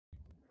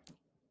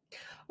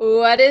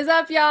What is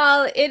up,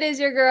 y'all? It is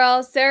your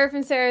girl, Sarah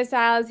from Sarah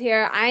Styles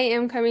here. I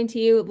am coming to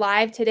you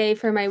live today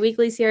for my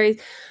weekly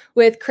series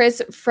with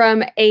Chris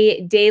from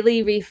A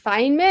Daily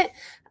Refinement.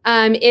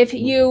 If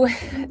you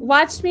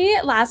watched me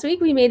last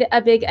week, we made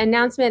a big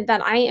announcement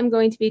that I am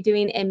going to be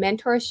doing a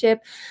mentorship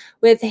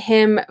with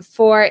him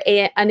for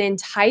an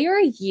entire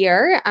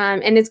year.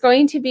 And it's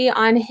going to be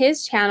on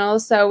his channel.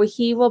 So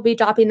he will be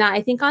dropping that,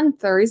 I think, on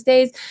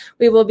Thursdays.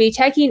 We will be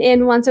checking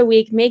in once a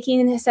week,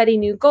 setting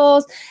new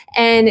goals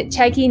and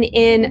checking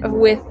in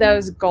with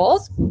those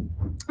goals.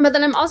 But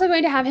then I'm also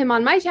going to have him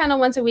on my channel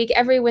once a week,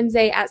 every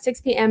Wednesday at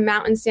 6 p.m.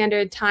 Mountain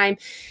Standard Time,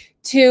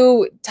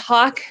 to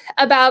talk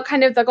about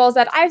kind of the goals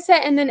that I've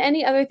set and then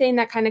any other thing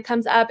that kind of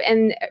comes up,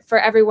 and for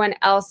everyone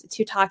else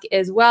to talk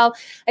as well.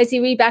 I see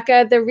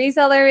Rebecca, the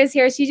reseller, is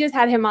here. She just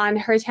had him on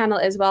her channel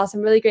as well.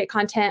 Some really great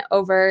content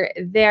over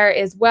there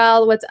as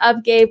well. What's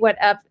up, Gabe?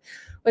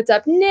 What's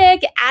up,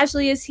 Nick?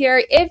 Ashley is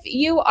here. If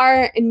you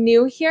are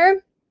new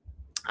here,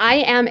 I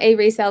am a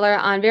reseller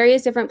on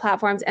various different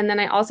platforms, and then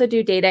I also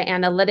do data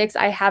analytics.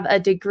 I have a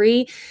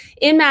degree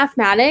in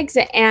mathematics,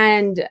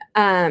 and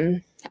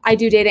I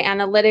do data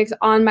analytics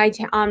on my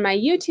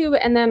YouTube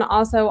and then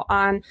also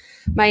on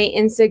my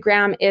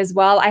Instagram as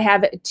well. I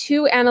have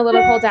two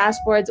analytical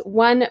dashboards,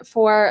 one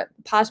for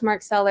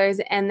Poshmark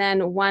sellers and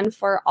then one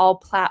for all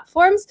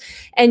platforms.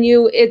 And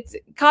it's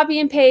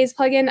copy and paste,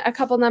 plug in a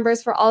couple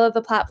numbers for all of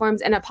the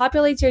platforms, and it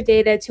populates your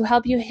data to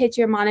help you hit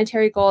your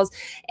monetary goals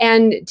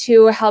and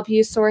to help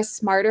you source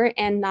smarter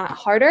and not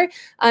harder.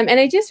 And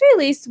I just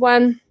released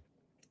one.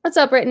 What's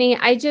up, Brittany?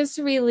 I just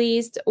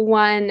released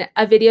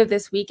a video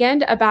this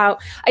weekend I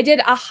did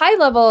a high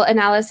level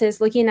analysis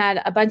looking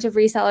at a bunch of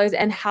resellers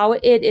and how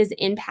it is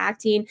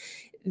impacting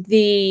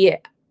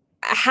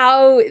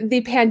how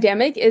the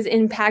pandemic is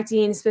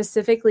impacting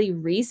specifically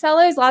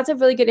resellers. Lots of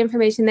really good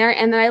information there.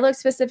 And then I look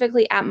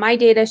specifically at my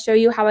data, show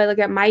you how I look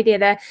at my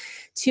data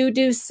to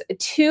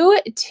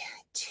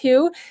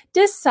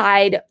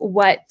decide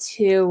what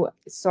to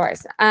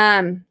source.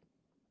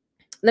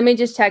 Let me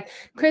just check.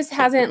 Chris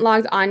hasn't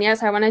logged on yet,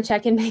 so I want to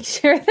check and make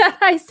sure that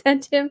I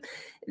sent him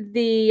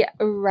the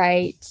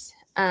right.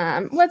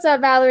 What's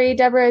up, Valerie?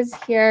 Deborah's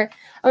here.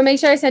 I want to make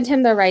sure I sent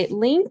him the right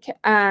link.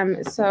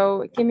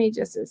 So give me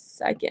just a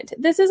second.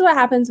 This is what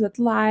happens with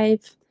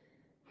live.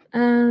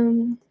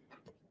 Let's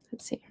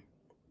see.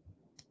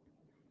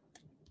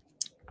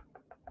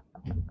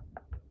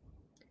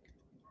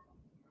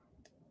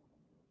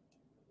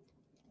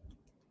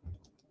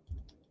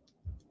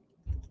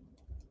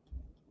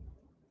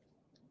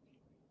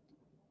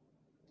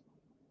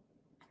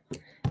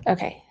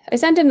 Okay, I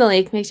sent him the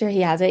link. Make sure he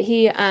has it.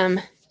 He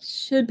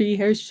should be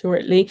here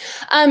shortly.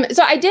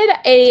 So I did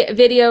a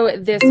video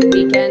this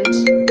weekend.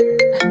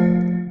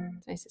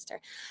 My sister.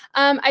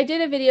 I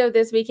did a video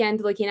this weekend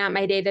looking at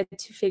my data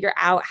to figure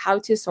out how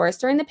to source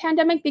during the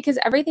pandemic, because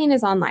everything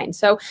is online.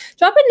 So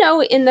drop a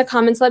note in the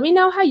comments. Let me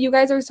know how you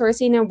guys are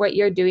sourcing and what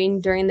you're doing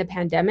during the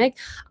pandemic.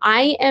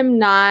 I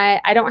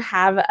don't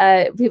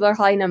have people are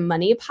calling them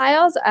money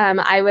piles.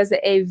 I was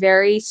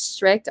very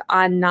strict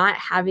on not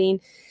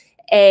having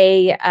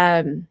a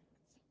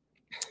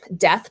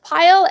death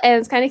pile, and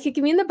it's kind of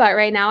kicking me in the butt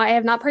right now. I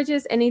have not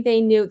purchased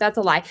anything new. That's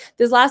a lie.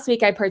 This last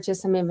week I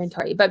purchased some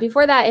inventory, but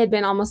before that it had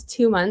been almost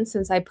 2 months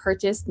since I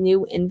purchased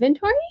new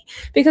inventory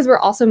because we're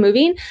also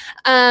moving.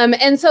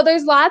 And so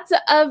there's lots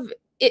of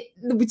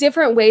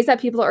different ways that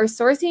people are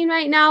sourcing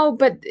right now,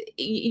 but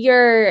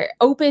you're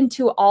open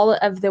to all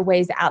of the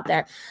ways out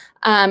there.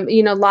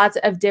 Lots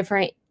of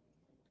different.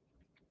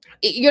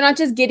 You're not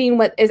just getting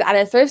what is at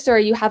a thrift store.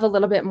 You have a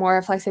little bit more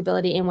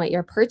flexibility in what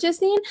you're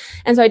purchasing.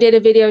 And so I did a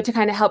video to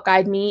kind of help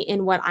guide me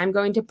in what I'm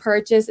going to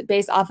purchase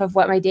based off of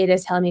what my data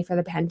is telling me for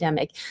the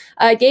pandemic.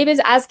 Gabe is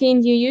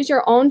asking, you use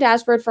your own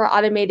dashboard for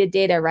automated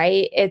data,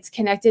 right? It's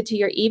connected to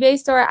your eBay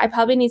store. I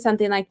probably need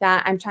something like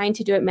that. I'm trying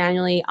to do it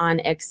manually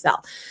on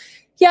Excel.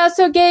 Yeah,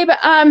 so Gabe,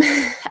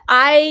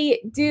 I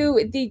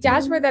do the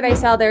dashboard that I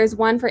sell. There's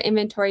one for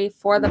inventory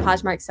for the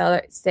Poshmark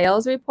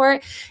sales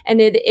report,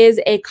 and it is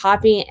a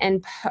copy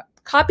and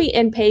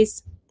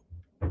paste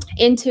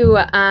into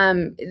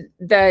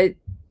the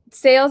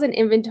sales and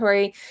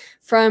inventory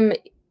from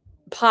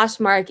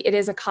Poshmark. It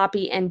is a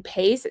copy and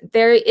paste.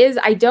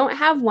 I don't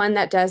have one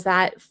that does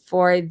that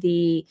for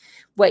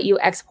what you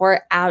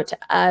export out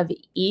of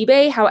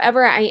eBay.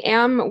 However, I'm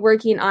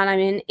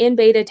in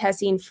beta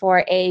testing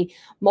for a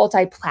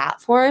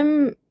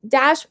multi-platform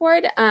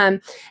dashboard.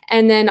 And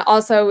then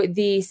also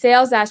the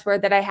sales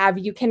dashboard that I have,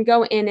 you can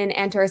go in and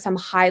enter some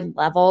high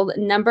level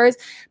numbers.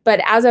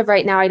 But as of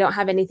right now, I don't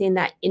have anything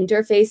that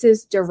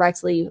interfaces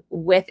directly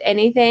with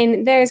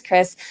anything. There's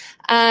Chris.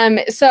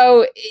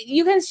 So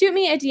you can shoot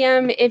me a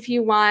DM if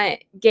you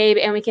want, Gabe,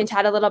 and we can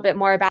chat a little bit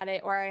more about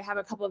it. Or I have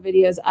a couple of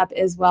videos up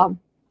as well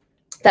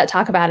that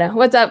talk about it.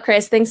 What's up,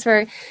 Chris? Thanks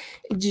for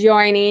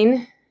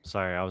joining.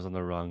 Sorry, I was on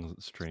the wrong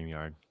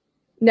StreamYard.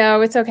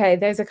 No, it's okay.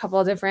 There's a couple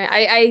of different.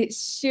 I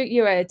shoot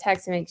you a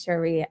text to make sure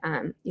we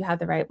you have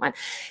the right one.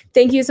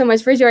 Thank you so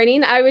much for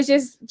joining. I was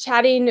just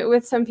chatting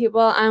with some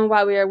people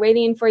while we were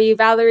waiting for you,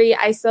 Valerie.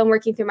 I still am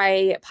working through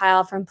my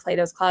pile from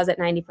Plato's Closet,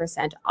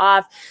 90%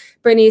 off.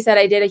 Brittany said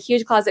I did a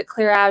huge closet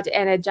clear out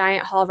and a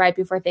giant haul right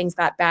before things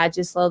got bad.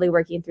 Just slowly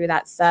working through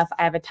that stuff.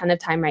 I have a ton of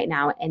time right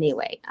now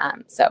anyway.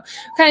 So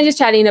kind of just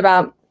chatting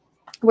about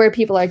where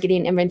people are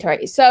getting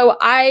inventory. So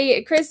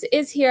Chris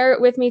is here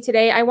with me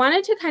today. I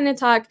wanted to kind of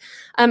talk,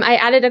 I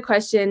added a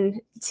question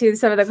to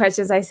some of the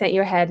questions I sent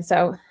you ahead.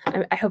 So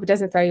I hope it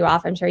doesn't throw you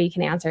off. I'm sure you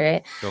can answer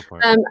it. Go for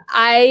it.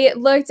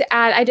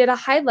 I did a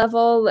high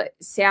level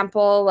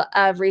sample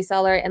of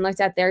reseller and looked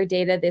at their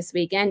data this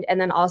weekend, and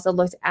then also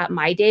looked at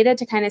my data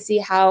to kind of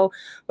see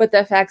what the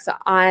effects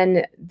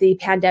on the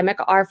pandemic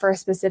are for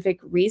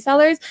specific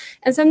resellers.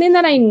 And something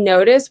that I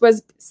noticed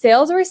was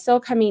sales were still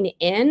coming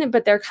in,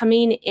 but they're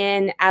coming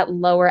in at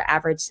lower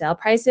average sale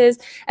prices.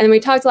 And we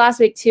talked last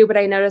week too, but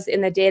I noticed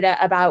in the data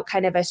about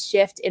kind of a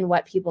shift in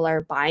what people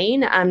are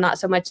buying. Not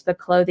so much the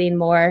clothing,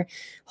 more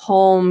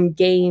home,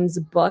 games,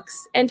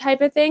 books, and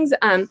type of things.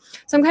 So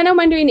I'm kind of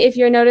wondering if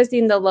you're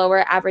noticing the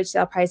lower average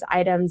sale price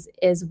items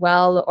as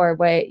well, or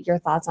what your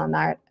thoughts on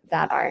that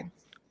are.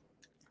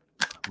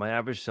 My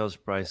average sales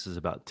price is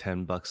about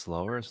 $10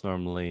 lower. It's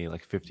normally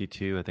like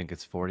 52. I think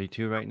it's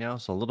 42 right now,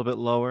 so a little bit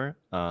lower.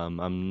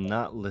 I'm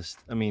not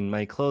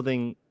my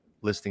clothing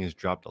listing has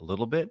dropped a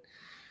little bit,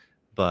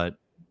 but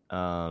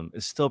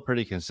it's still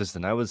pretty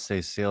consistent. I would say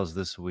sales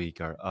this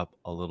week are up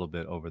a little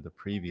bit over the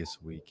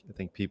previous week. I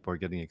think people are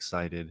getting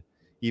excited.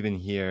 Even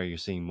here, you're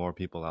seeing more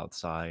people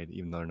outside,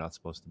 even though they're not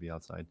supposed to be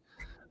outside.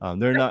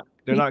 They're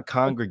not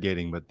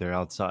congregating, but they're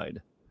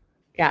outside.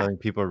 Yeah. So I think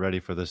people are ready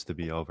for this to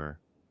be over.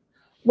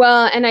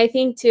 Well, and I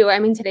think too,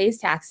 today's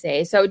tax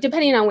day. So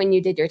depending on when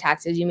you did your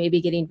taxes, you may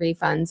be getting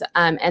refunds.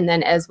 And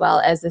then as well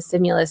as the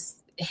stimulus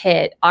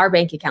hit our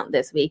bank account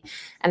this week.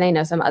 And I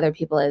know some other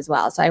people as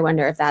well. So I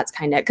wonder if that's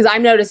kind of, because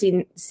I'm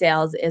noticing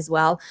sales as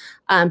well.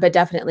 But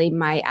definitely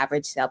my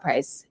average sale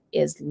price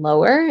is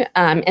lower.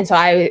 And so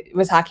I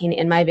was talking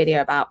in my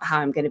video about how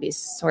I'm going to be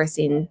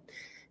sourcing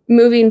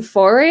moving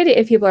forward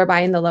if people are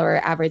buying the lower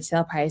average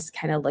sale price,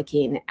 kind of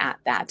looking at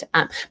that.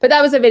 But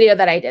that was a video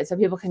that I did, so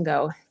people can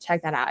go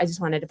check that out. I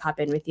just wanted to pop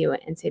in with you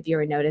and see if you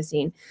were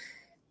noticing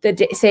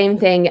the same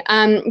thing.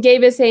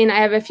 Gabe is saying,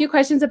 I have a few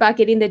questions about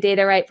getting the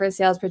data right for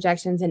sales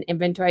projections and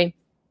inventory.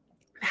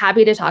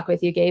 Happy to talk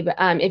with you, Gabe.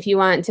 If you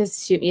want to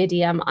shoot me a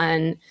DM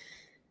on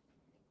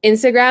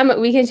Instagram,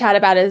 we can chat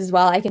about it as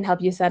well. I can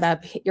help you set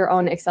up your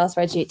own Excel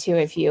spreadsheet too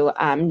if you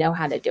know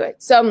how to do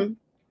it. So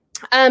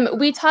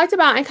we talked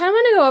about, I kind of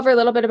want to go over a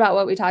little bit about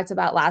what we talked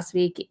about last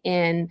week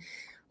in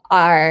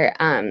our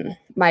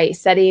my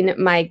setting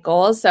my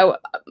goals. So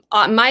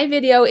my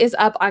video is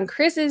up on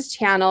Chris's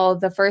channel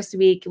the first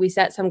week. We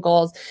set some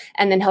goals,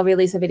 and then he'll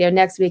release a video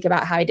next week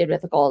about how he did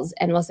with the goals,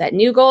 and we'll set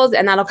new goals,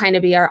 and that'll kind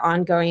of be our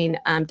ongoing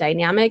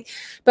dynamic.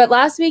 But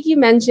last week you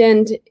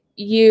mentioned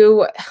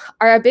you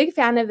are a big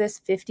fan of this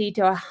 50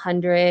 to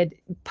 100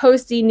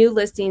 posting new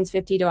listings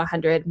 50 to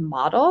 100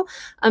 model.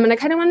 And I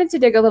kind of wanted to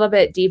dig a little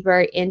bit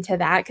deeper into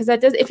that, because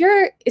that does, if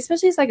you're,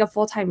 especially as like a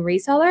full-time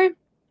reseller,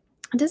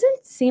 it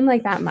doesn't seem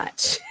like that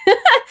much.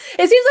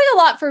 It seems like a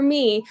lot for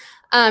me.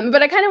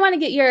 But I kind of want to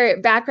get your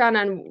background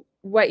on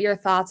what your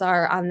thoughts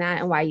are on that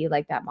and why you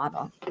like that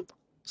model.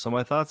 So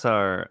my thoughts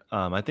are,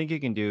 I think you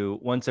can do,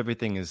 once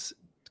everything is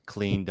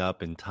cleaned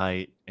up and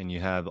tight and you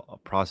have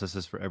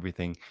processes for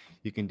everything,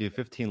 you can do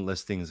 15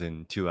 listings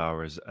in 2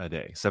 hours a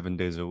day, 7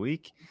 days a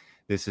week.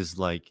 This is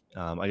like,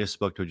 I just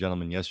spoke to a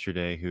gentleman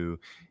yesterday who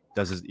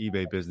does his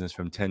eBay business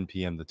from 10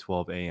 p.m. to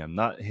 12 a.m.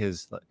 Not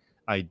his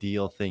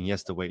ideal thing. He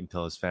has to wait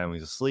until his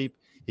family's asleep.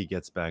 He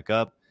gets back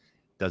up,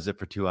 does it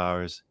for 2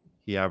 hours.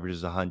 He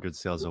averages 100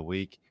 sales a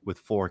week with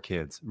 4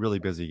 kids. Really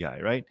busy guy,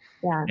 right?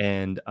 Yeah.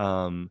 And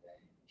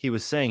he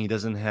was saying he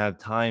doesn't have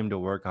time to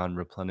work on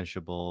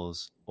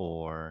replenishables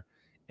or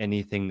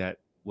anything that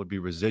would be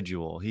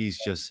residual. He's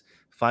just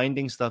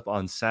finding stuff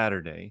on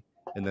Saturday,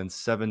 and then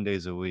 7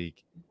 days a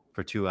week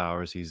for 2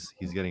 hours, he's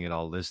getting it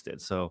all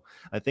listed. So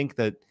I think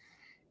that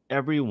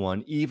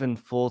everyone, even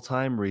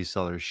full-time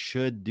resellers,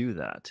 should do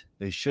that.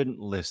 They shouldn't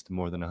list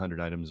more than 100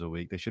 items a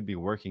week. They should be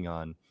working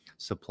on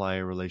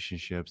supplier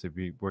relationships. They'd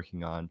be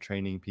working on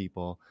training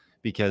people,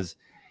 because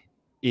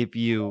if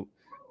you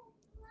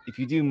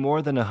do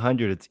more than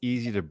 100, it's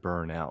easy to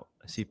burn out.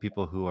 I see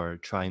people who are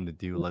trying to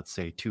do, let's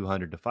say,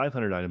 200 to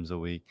 500 items a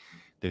week.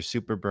 They're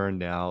super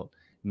burned out.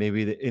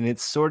 And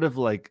it's sort of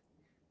like,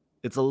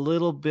 it's a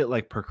little bit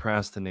like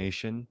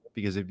procrastination,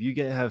 because if you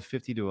have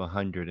 50 to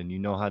 100 and you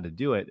know how to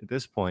do it at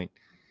this point,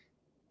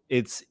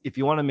 if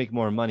you want to make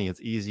more money,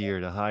 it's easier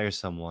to hire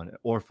someone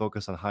or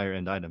focus on higher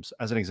end items.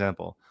 As an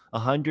example,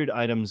 100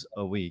 items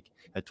a week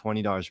at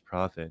 $20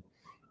 profit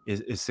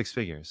is 6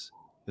 figures,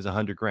 is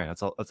 100 grand.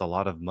 That's a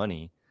lot of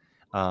money.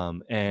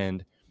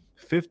 And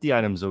 50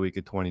 items a week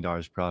at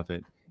 $20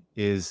 profit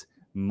is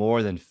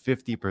more than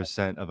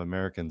 50% of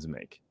Americans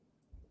make.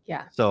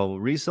 Yeah. So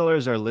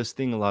resellers are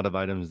listing a lot of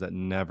items that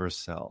never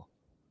sell.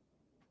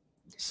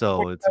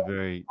 So it's a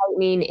very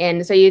Tightening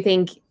in. So you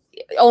think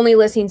only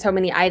listing so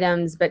many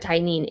items, but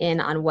tightening in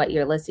on what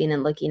you're listing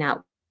and looking at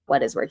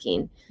what is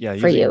working for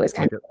you using is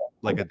kind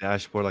like of a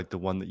dashboard like the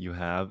one that you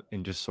have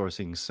and just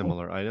sourcing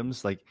similar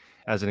items. Like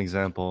as an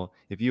example,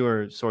 if you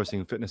are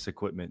sourcing fitness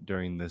equipment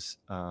during this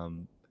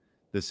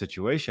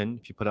situation,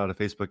 if you put out a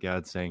Facebook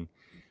ad saying,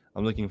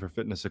 I'm looking for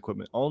fitness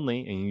equipment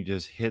only, and you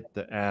just hit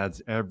the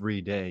ads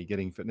every day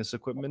getting fitness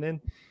equipment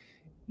in,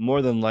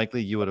 more than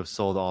likely you would have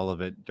sold all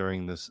of it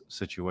during this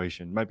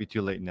situation. Might be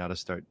too late now to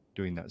start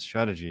doing that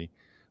strategy.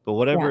 But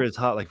whatever yeah. is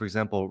hot, like for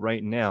example,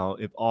 right now,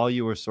 if all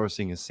you were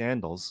sourcing is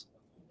sandals,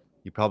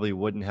 you probably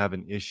wouldn't have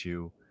an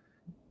issue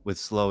with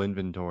slow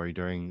inventory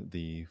during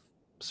the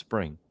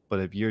spring. But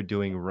if you're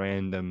doing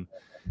random,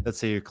 let's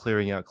say you're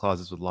clearing out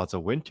closets with lots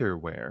of winter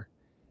wear,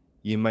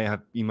 you might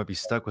be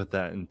stuck with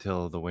that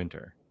until the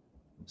winter.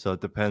 So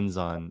it depends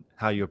on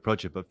how you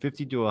approach it. But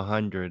 50 to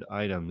 100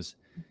 items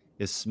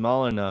is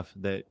small enough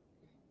that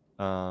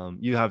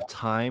you have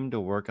time to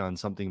work on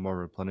something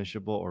more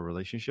replenishable or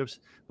relationships,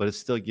 but it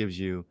still gives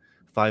you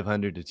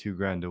 500 to 2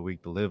 grand a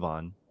week to live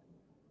on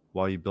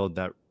while you build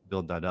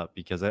that up.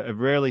 Because I've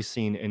rarely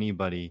seen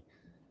anybody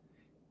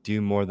do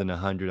more than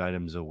 100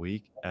 items a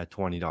week at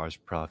 $20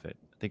 profit.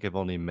 I think I've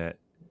only met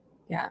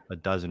Yeah. a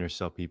dozen or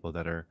so people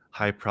that are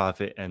high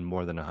profit and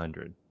more than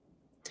 100.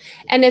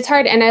 And it's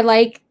hard. And I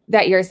like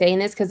that you're saying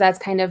this because that's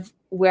kind of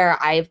where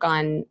I've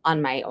gone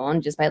on my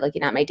own just by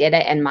looking at my data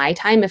and my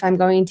time. If I'm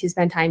going to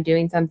spend time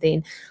doing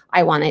something,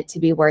 I want it to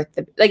be worth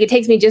it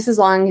takes me just as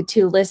long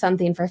to list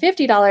something for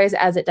 $50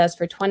 as it does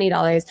for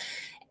 $20.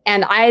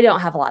 And I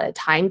don't have a lot of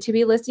time to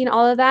be listing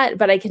all of that,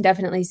 but I can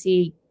definitely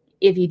see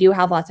if you do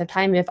have lots of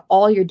time, if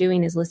all you're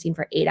doing is listing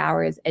for 8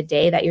 hours a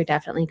day, that you're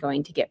definitely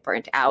going to get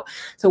burnt out.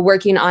 So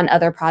working on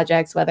other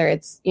projects, whether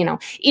it's,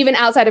 even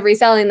outside of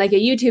reselling, like a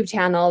YouTube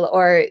channel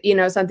or,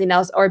 something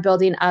else, or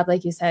building up,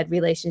 like you said,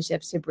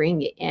 relationships to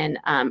bring in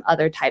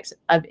other types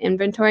of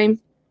inventory.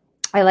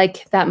 I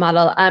like that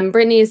model.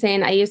 Brittany is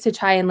saying, I used to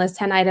try and list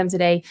 10 items a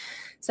day,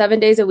 7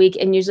 days a week,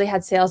 and usually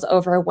had sales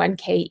over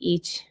 1K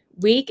each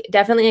week.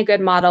 Definitely a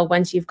good model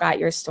once you've got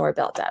your store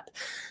built up.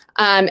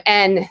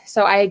 And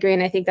so I agree.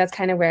 And I think that's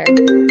kind of where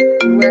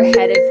we're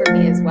headed for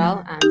me as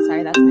well.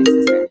 Sorry, that's my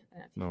sister.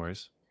 No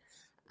worries.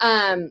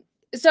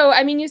 So,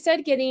 I mean, you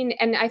said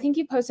and I think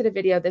you posted a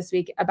video this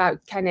week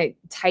about kind of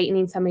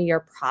tightening some of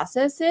your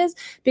processes,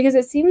 because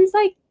it seems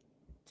like,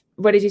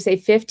 what did you say,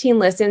 15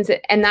 listens?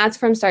 And that's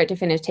from start to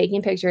finish,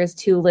 taking pictures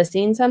to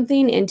listing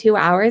something in 2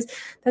 hours.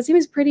 That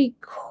seems pretty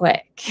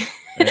quick.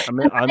 I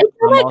mean,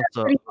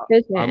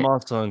 I'm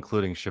also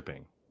including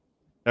shipping,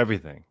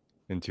 everything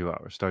in 2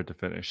 hours, start to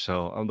finish.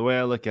 So the way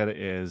I look at it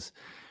is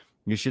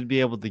you should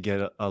be able to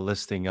get a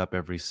listing up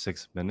every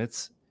 6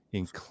 minutes,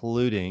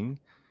 including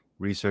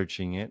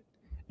researching it.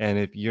 And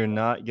if you're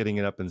not getting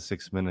it up in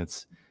 6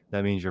 minutes,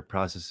 that means your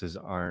processes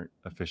aren't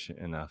efficient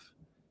enough.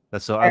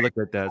 So I look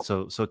at that.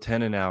 So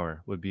 10 an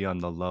hour would be on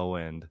the low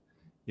end.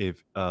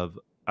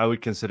 I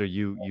would consider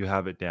you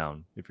have it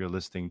down if you're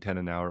listing 10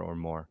 an hour or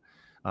more.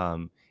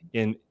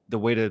 And the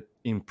way to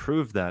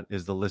improve that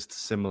is to list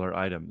similar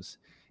items.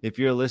 If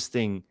you're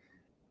listing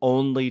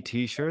only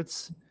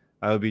t-shirts,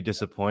 I would be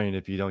disappointed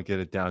if you don't get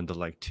it down to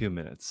like 2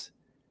 minutes.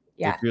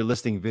 Yeah. If you're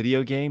listing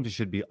video games, it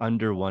should be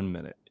under 1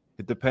 minute.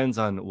 It depends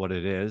on what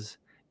it is.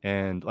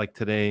 And like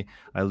today,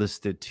 I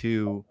listed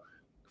 2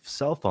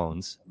 cell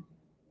phones.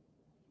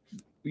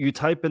 You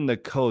type in the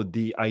code,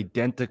 the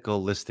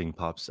identical listing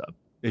pops up.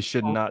 It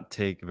should not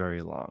take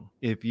very long.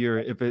 If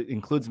it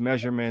includes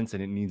measurements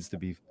and it needs to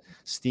be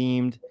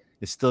steamed,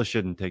 it still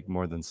shouldn't take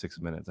more than 6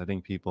 minutes. I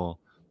think people,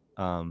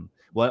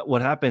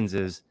 what happens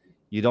is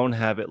you don't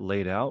have it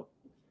laid out,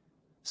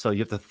 so you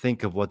have to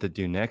think of what to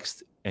do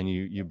next, and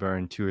you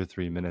burn 2 or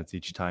 3 minutes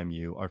each time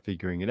you are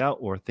figuring it out,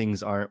 or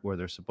things aren't where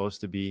they're supposed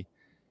to be. You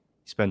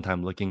spend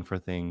time looking for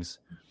things.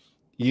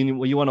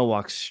 You want to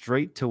walk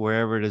straight to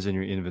wherever it is in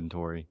your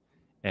inventory.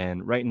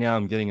 And right now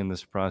I'm getting in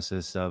this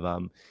process of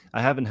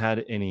I haven't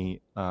had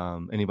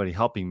anybody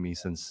helping me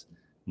since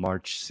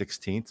March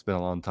 16th. It's been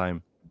a long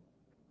time.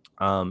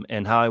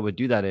 And how I would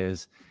do that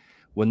is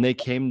when they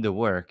came to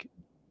work,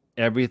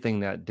 everything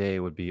that day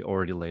would be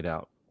already laid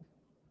out.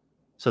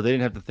 So they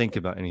didn't have to think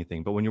about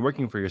anything. But when you're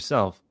working for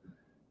yourself,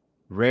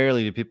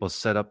 rarely do people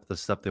set up the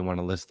stuff they want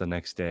to list the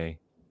next day.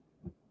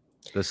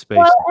 The space.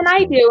 Well, and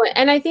I do.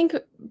 And I think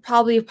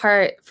probably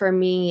part for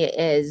me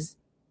is,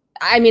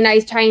 I mean, I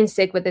try and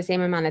stick with the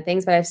same amount of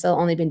things, but I've still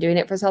only been doing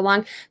it for so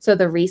long. So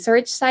the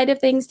research side of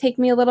things take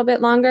me a little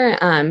bit longer.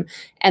 And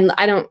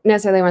I don't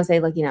necessarily want to say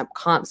looking up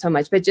comp so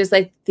much, but just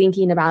like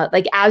thinking about,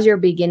 like, as you're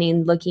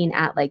beginning, looking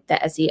at like the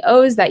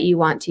SEOs that you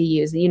want to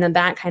use,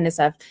 that kind of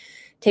stuff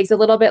takes a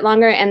little bit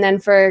longer. And then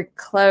for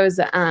clothes,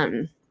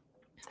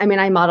 I mean,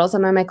 I model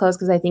some of my clothes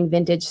because I think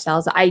vintage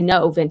sells. I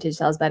know vintage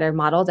sells better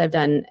modeled. I've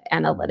done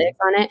analytics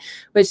on it,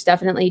 which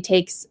definitely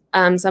takes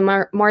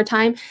some more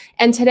time.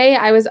 And today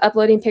I was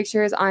uploading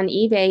pictures on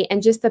eBay,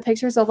 and just the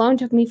pictures alone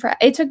took me,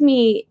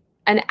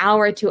 an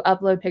hour to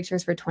upload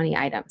pictures for 20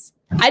 items.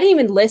 I didn't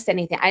even list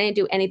anything. I didn't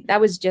do anything.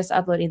 That was just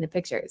uploading the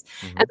pictures.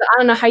 And so I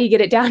don't know how you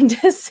get it down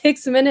to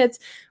 6 minutes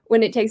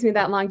when it takes me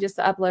that long just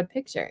to upload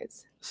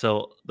pictures.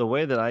 So the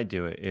way that I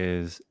do it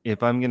is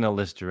if I'm going to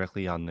list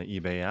directly on the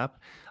eBay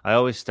app, I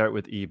always start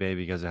with eBay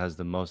because it has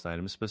the most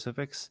item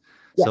specifics.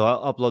 Yeah. So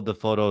I'll upload the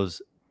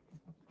photos,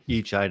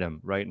 each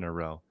item right in a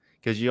row,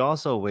 because you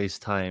also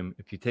waste time.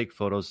 If you take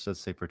photos,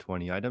 let's say for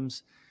 20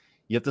 items,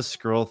 you have to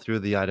scroll through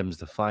the items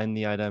to find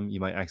the item.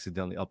 You might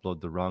accidentally upload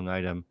the wrong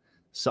item.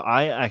 So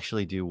I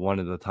actually do one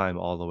at a time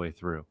all the way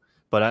through.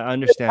 But I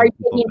understand. Are you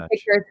taking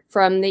pictures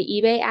from the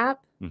eBay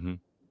app? Mm-hmm.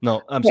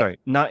 No, I'm sorry,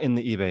 not in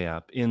the eBay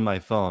app, in my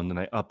phone, and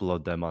I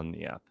upload them on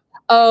the app.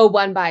 Oh,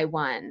 one by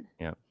one.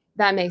 Yeah.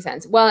 That makes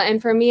sense. Well,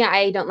 and for me,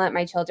 I don't let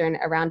my children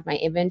around my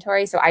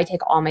inventory. So I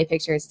take all my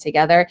pictures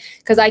together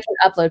because I can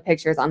upload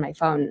pictures on my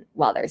phone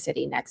while they're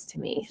sitting next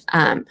to me.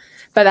 But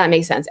that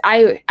makes sense.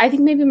 I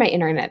think maybe my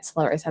internet's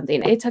slow or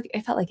something. It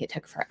felt like it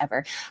took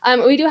forever.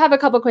 We do have a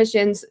couple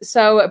questions.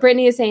 So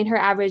Brittany is saying her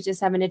average is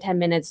 7 to 10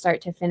 minutes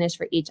start to finish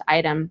for each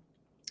item.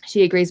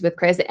 She agrees with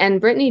Chris,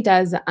 and Brittany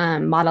does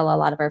model a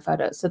lot of our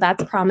photos. So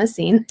that's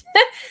promising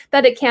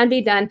that it can be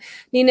done.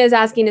 Nina is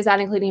asking, is that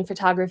including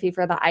photography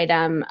for the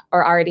item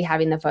or already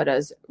having the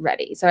photos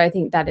ready? So I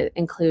think that it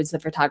includes the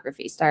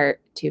photography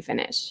start to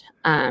finish.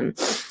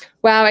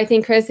 Wow, I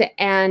think Chris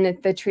and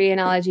the tree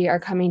analogy are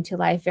coming to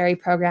life. Very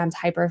programmed,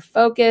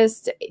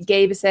 hyper-focused.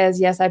 Gabe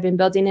says, yes, I've been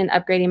building and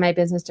upgrading my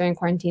business during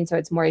quarantine so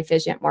it's more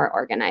efficient, more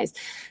organized.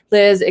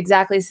 Liz,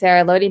 exactly,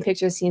 Sarah. Loading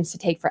pictures seems to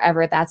take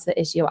forever. That's the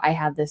issue. I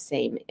have the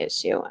same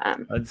issue.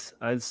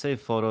 I'd say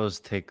photos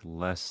take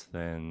less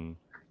than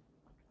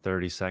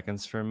 30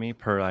 seconds for me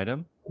per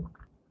item.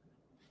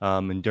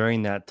 And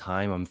during that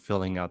time, I'm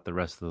filling out the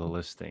rest of the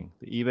listing.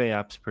 The eBay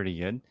app's pretty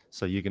good.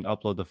 So you can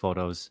upload the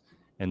photos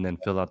and then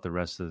fill out the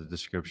rest of the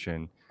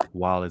description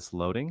while it's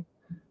loading.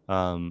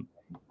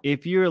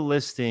 If you're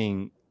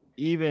listing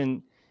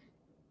even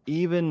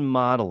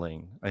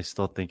modeling, I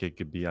still think it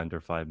could be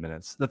under 5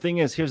 minutes. The thing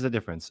is, here's the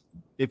difference.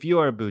 If you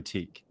are a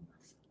boutique,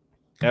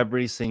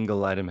 every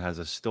single item has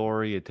a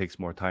story. It takes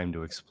more time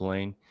to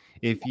explain.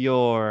 If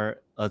you're,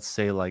 let's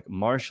say, like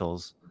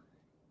Marshalls,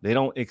 they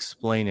don't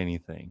explain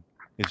anything.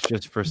 It's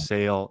just for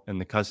sale,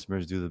 and the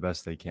customers do the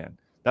best they can.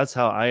 That's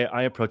how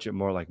I approach it,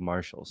 more like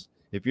Marshalls.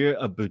 If you're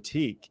a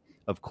boutique,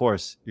 of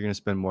course, you're going to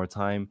spend more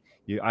time.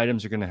 Your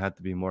items are going to have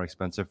to be more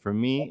expensive. For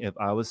me, if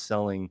I was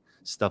selling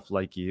stuff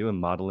like you and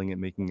modeling it,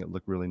 making it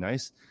look really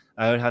nice,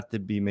 I would have to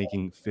be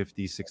making $50,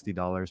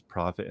 $60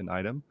 profit an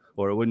item,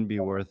 or it wouldn't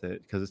be worth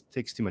it because it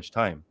takes too much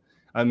time.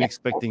 I'm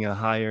expecting a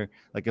higher,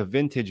 like a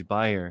vintage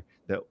buyer,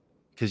 that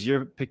because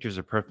your pictures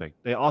are perfect.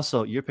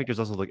 Your pictures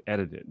also look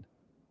edited.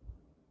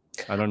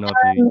 I don't know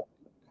if you.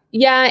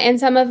 Yeah, and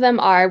some of them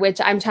are, which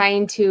I'm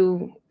trying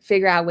to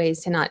figure out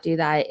ways to not do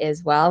that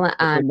as well.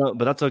 No,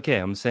 but that's okay.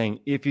 I'm saying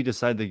if you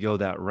decide to go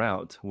that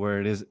route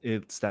where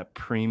it's that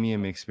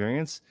premium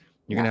experience,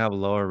 you're going to have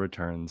lower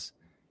returns.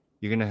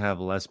 You're going to have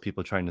less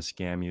people trying to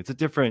scam you. It's a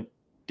different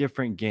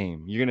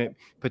game. You're going to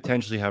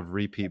potentially have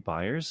repeat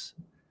buyers.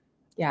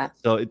 Yeah.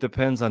 So it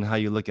depends on how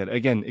you look at it.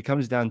 Again, it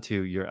comes down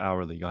to your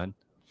hourly. Go ahead.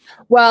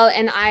 Well,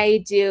 and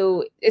I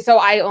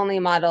only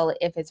model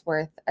if it's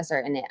worth a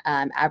certain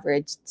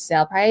average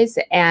sale price.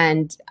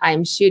 And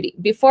I'm shooting,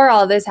 before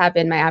all this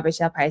happened, my average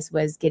sale price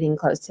was getting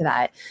close to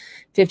that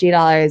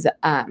 $50.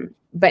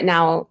 But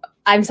now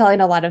I'm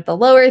selling a lot of the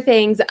lower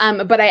things.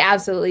 But I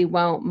absolutely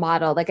won't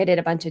model. Like I did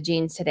a bunch of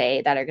jeans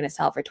today that are going to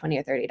sell for $20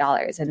 or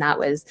 $30. And that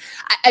was,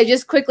 I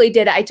just quickly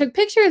did it. I took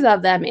pictures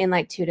of them in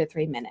like 2 to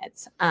 3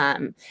 minutes.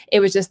 It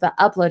was just the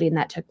uploading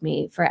that took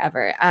me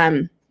forever.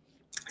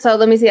 So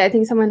let me see. I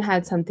think someone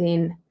had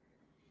something.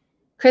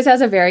 Chris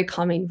has a very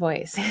calming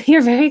voice.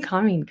 You're very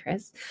calming,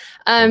 Chris.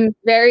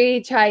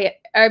 Try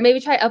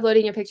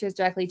uploading your pictures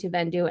directly to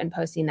Vendoo and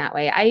posting that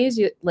way. I use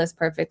List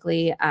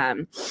Perfectly.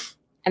 And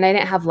I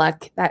didn't have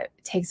luck. That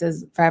takes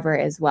us forever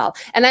as well.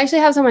 And I actually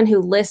have someone who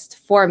lists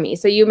for me.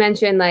 So you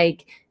mentioned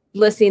like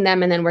listing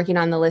them and then working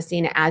on the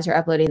listing as you're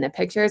uploading the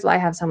pictures. Well, I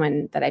have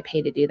someone that I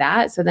pay to do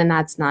that. So then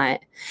that's not,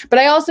 but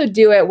I also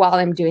do it while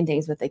I'm doing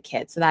things with the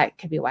kids. So that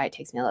could be why it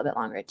takes me a little bit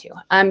longer too.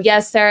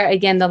 Yes, Sarah,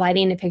 again, the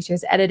lighting and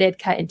pictures edited,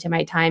 cut into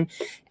my time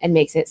and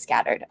makes it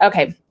scattered.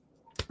 Okay.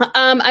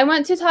 I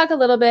want to talk a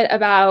little bit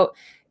about,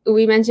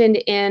 we mentioned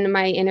in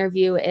my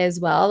interview as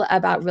well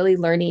about really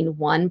learning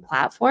one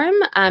platform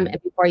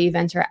before you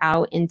venture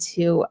out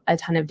into a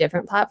ton of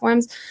different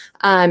platforms.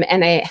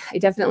 And I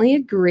definitely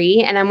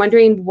agree. And I'm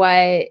wondering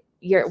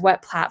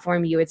what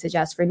platform you would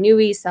suggest for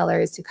newbie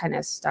sellers to kind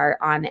of start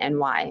on and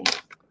why.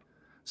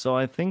 So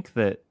I think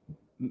that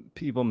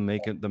people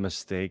make the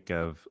mistake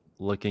of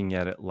looking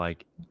at it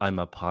like I'm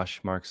a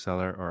Poshmark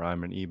seller or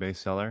I'm an eBay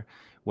seller,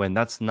 when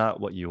that's not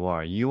what you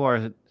are. You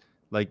are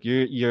like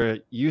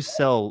you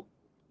sell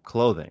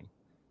clothing.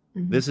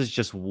 Mm-hmm. This is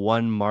just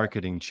one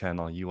marketing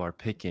channel you are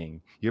picking.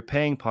 You're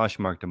paying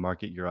Poshmark to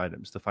market your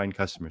items, to find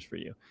customers for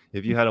you.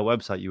 If you had a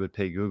website, you would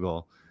pay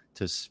Google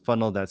to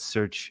funnel that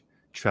search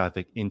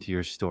traffic into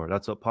your store.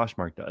 That's what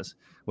Poshmark does.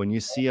 When you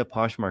see a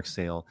Poshmark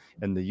sale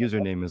and the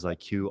username is like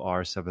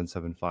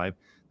QR775,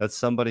 that's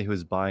somebody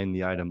who's buying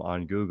the item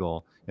on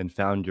Google and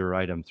found your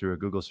item through a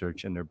Google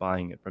search, and they're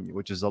buying it from you,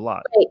 which is a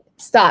lot. Wait,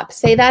 stop.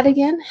 Say that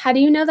again. How do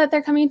you know that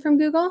they're coming from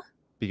Google?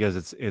 Because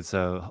it's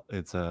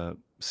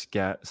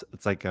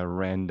like a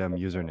random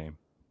username.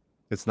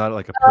 It's not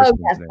like a person's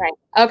name. Right.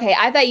 Okay,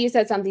 I thought you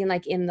said something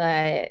like in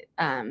the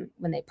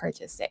when they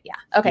purchased it. Yeah.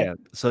 Okay. Yeah.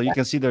 So you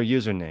can see their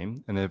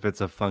username, and if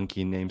it's a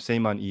funky name,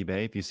 same on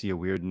eBay. If you see a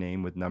weird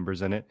name with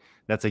numbers in it,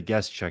 that's a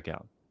guest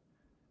checkout,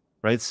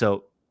 right?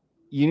 So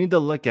you need to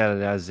look at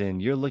it as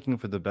in you're looking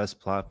for the best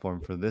platform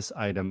for this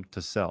item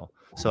to sell.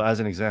 So as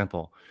an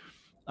example,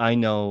 I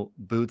know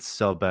boots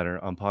sell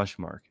better on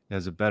Poshmark.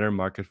 There's a better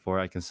market for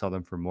it. I can sell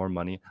them for more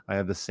money. I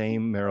have the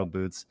same Merrell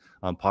boots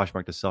on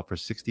Poshmark to sell for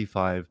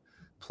 65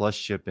 plus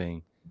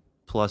shipping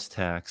plus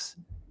tax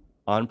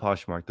on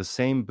Poshmark. The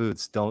same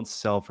boots don't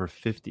sell for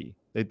 50.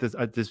 I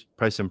just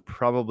price them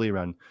probably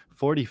around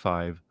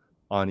 45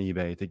 on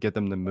eBay to get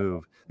them to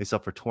move. They sell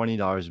for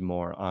 $20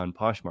 more on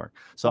Poshmark.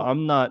 So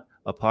I'm not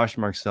a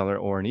Poshmark seller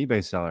or an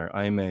eBay seller.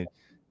 I'm a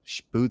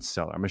boot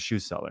seller. I'm a shoe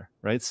seller,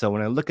 right? So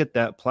when I look at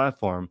that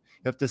platform,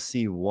 you have to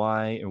see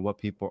why and what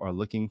people are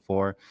looking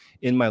for.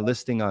 In my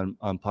listing on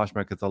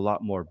Poshmark, it's a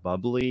lot more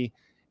bubbly.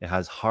 It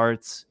has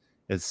hearts.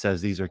 It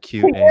says these are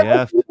cute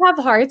AF. You have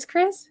hearts,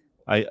 Chris?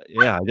 I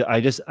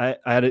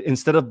had it,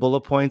 instead of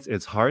bullet points,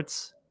 it's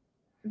hearts.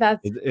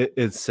 That's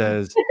it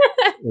says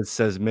it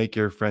says make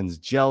your friends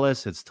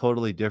jealous. It's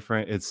totally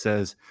different. It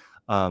says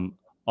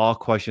all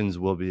questions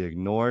will be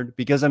ignored,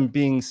 because I'm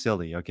being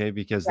silly, okay?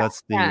 Because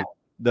that's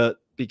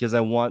because I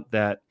want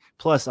that.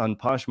 Plus on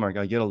Poshmark,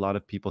 I get a lot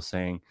of people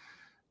saying,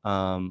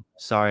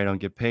 sorry, I don't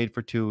get paid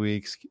for 2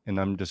 weeks, and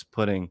I'm just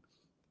putting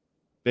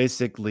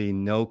basically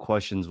no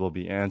questions will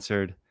be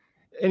answered.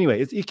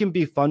 Anyway, it can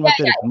be fun with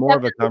it. It's more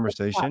of a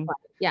conversation.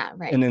 Yeah,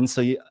 right. And then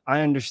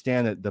I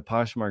understand that the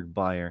Poshmark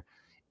buyer,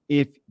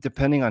 if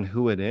depending on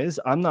who it is,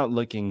 I'm not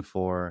looking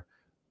for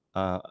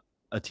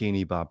a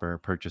teeny bopper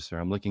purchaser.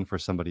 I'm looking for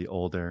somebody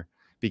older,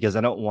 because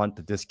I don't want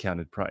the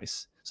discounted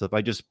price. So if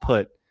I just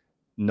put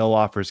no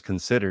offers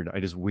considered, I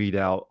just weed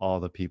out all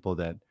the people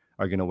that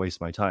are going to waste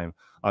my time.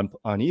 On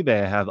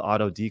eBay, I have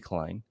auto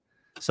decline,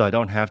 so I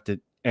don't have to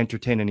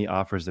entertain any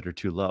offers that are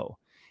too low.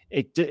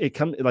 It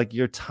comes like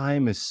your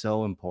time is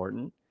so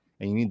important,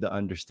 and you need to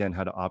understand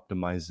how to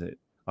optimize it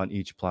on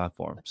each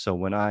platform. So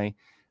when I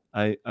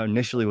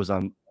initially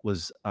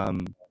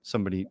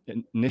somebody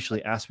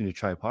initially asked me to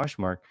try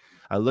Poshmark,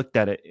 I looked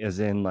at it as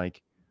in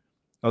like,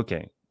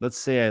 okay, let's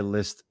say I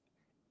list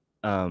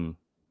when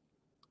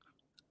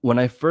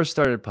I first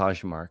started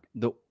Poshmark,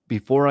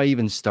 before I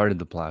even started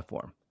the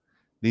platform,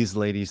 these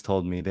ladies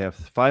told me they have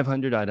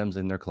 500 items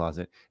in their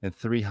closet and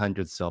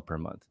 300 sell per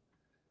month.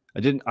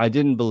 I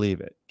didn't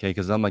believe it, okay,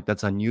 because I'm like,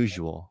 that's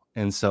unusual.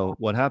 And so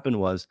what happened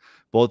was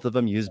both of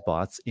them used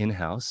bots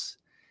in-house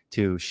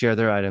to share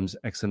their items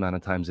X amount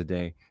of times a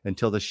day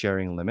until the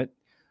sharing limit.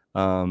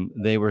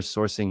 They were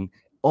sourcing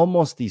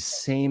almost the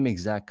same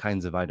exact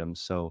kinds of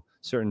items. So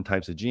certain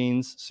types of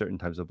jeans, certain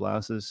types of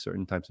blouses,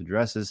 certain types of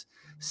dresses,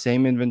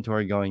 same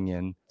inventory going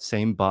in,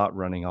 same bot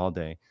running all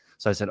day.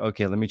 So I said,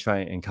 okay, let me try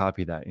and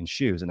copy that in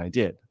shoes. And I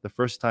did. The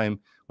first time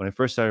when I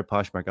first started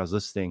Poshmark, I was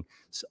listing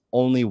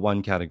only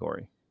one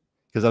category,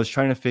 because I was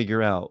trying to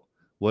figure out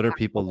what are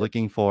people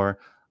looking for.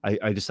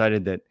 I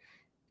decided that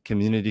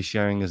community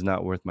sharing is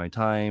not worth my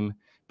time.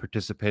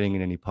 Participating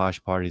in any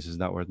posh parties is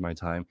not worth my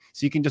time.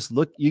 So you can just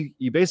look,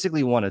 you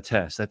basically want to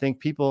test. I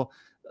think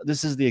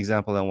this is the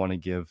example I want to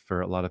give for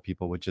a lot of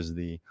people, which is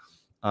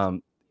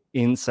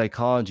in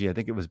psychology, I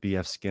think it was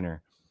B.F.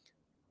 Skinner.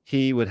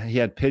 He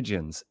had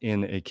pigeons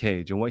in a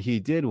cage, and what he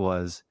did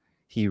was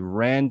he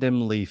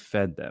randomly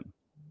fed them.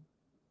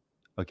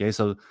 Okay,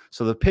 so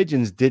the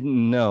pigeons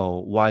didn't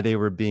know why they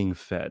were being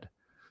fed.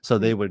 So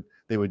they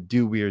would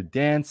do weird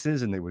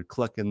dances, and they would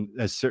cluck in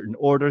a certain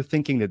order,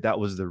 thinking that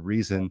was the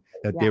reason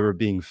that they were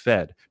being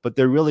fed. But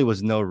there really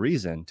was no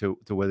reason to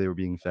why they were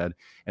being fed.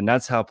 And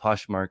that's how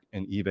Poshmark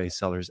and eBay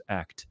sellers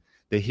act.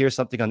 They hear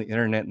something on the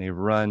internet and they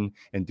run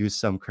and do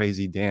some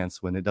crazy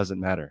dance when it doesn't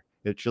matter.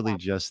 It's really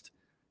just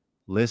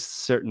lists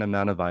certain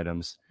amount of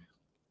items.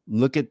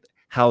 Look at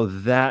how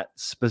that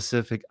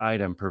specific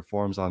item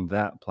performs on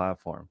that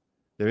platform.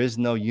 There is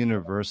no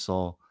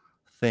universal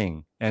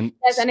thing. And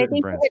yes, and I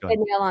think you hit the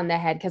nail on the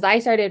head, because I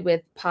started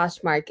with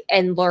Poshmark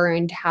and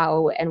learned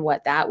how and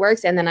what that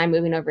works. And then I'm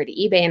moving over to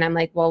eBay, and I'm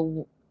like,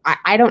 well,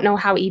 I don't know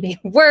how eBay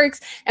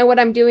works. And what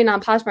I'm doing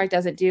on Poshmark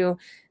doesn't do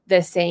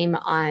the same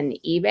on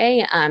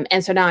eBay.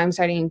 And so now I'm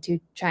starting to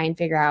try and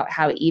figure out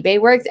how eBay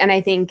works. And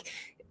I think,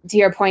 to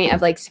your point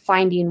of like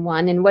finding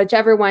one, and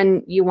whichever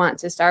one you want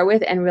to start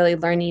with, and really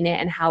learning it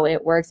and how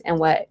it works and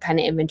what kind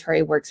of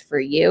inventory works for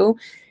you.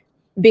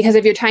 Because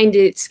if you're trying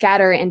to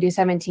scatter and do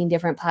 17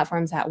 different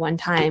platforms at one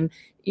time,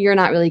 you're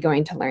not really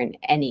going to learn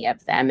any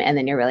of them, and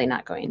then you're really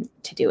not going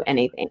to do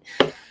anything.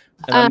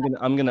 And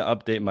I'm gonna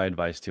update my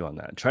advice too on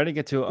that. Try to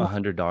get to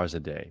 $100 a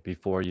day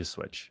before you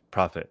switch.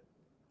 Profit.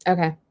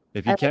 Okay.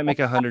 If you can't make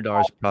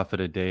 $100 profit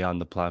a day on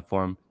the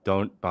platform,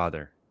 don't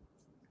bother.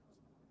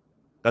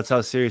 That's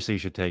how seriously you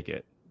should take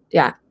it.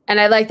 Yeah. And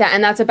I like that.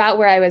 And that's about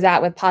where I was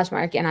at with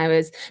Poshmark. And I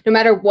was, no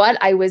matter what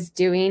I was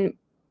doing,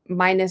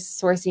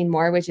 minus sourcing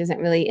more, which isn't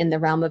really in the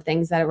realm of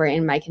things that were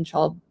in my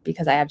control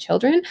because I have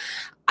children,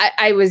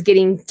 I was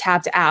getting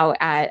tapped out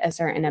at a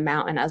certain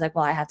amount. And I was like,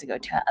 well, I have to go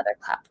to other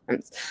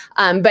platforms.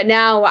 But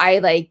now I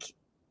like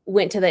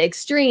went to the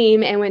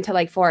extreme and went to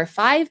like 4 or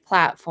 5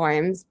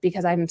 platforms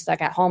because I'm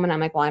stuck at home and I'm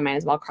like, well, I might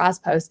as well cross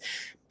post.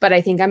 But I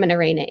think I'm going to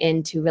rein it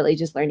into really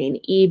just learning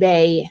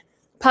eBay.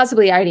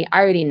 Possibly I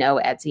already know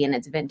Etsy and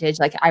it's vintage.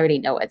 Like I already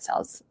know what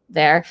sells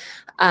there.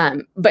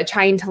 But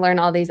trying to learn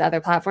all these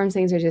other platforms,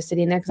 things are just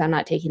sitting there because I'm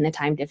not taking the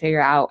time to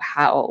figure out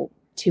how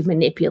to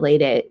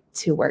manipulate it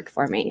to work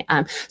for me.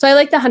 So I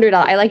like the $100.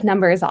 I like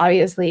numbers,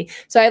 obviously.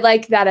 So I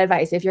like that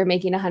advice. If you're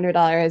making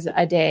 $100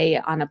 a day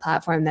on a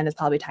platform, then it's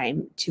probably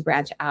time to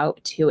branch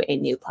out to a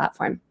new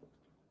platform.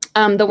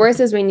 The worst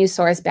is when you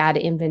source bad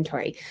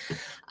inventory.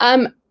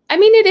 I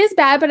mean, it is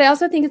bad, but I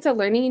also think it's a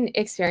learning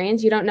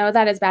experience. You don't know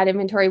that it's bad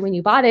inventory when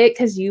you bought it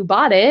because you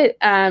bought it.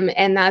 And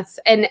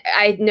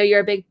I know you're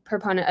a big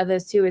proponent of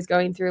this too, is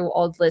going through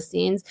old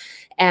listings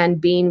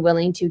and being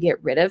willing to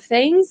get rid of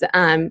things.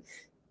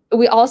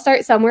 We all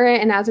start somewhere,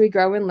 and as we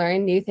grow and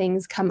learn, new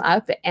things come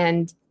up.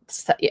 And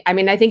I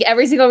mean, I think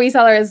every single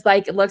reseller is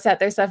like looks at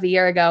their stuff a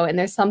year ago and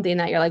there's something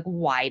that you're like,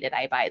 why did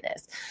I buy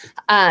this?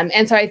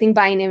 And so I think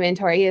buying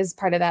inventory is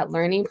part of that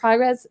learning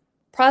process,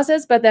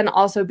 but then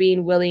also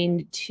being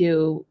willing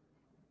to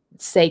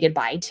say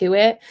goodbye to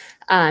it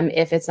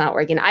if it's not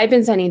working. I've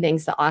been sending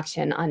things to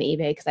auction on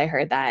eBay because I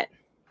heard that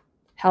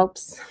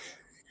helps.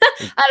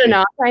 I don't know.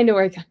 I'm trying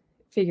to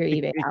figure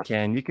eBay out.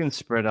 You can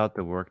spread out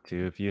the work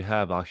too. If you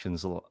have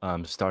auctions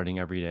starting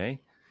every day,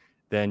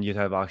 then you'd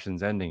have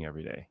auctions ending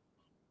every day.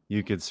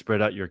 You could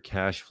spread out your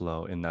cash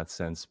flow in that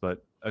sense.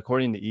 But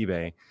according to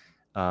eBay,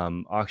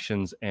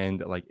 auctions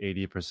end at like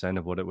 80%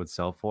 of what it would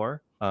sell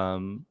for.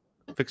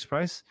 Fixed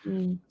price.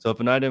 So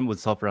if an item would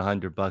sell for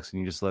 $100 and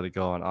you just let it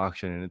go on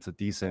auction and it's a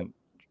decent,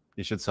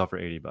 it should sell for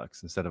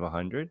 $80 instead of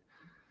 $100.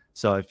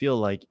 So I feel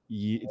like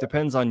it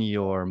depends on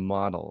your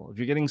model. If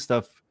you're getting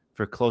stuff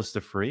for close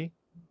to free,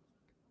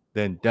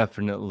 then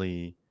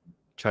definitely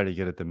try to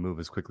get it to move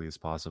as quickly as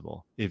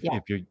possible. If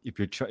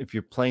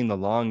you're playing the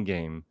long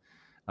game,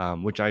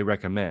 which I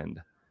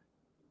recommend,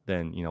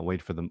 then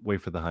wait for the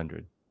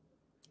 100.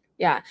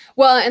 Yeah.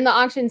 Well, and the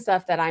auction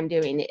stuff that I'm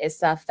doing is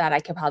stuff that I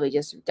could probably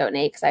just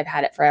donate because I've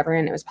had it forever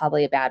and it was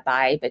probably a bad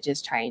buy, but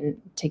just trying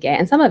to get,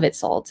 and some of it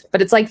sold,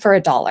 but it's like for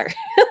 $1.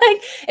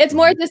 Like it's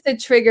more just to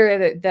trigger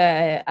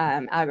the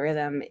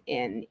algorithm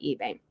in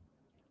eBay.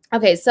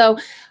 Okay, so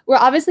we're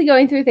obviously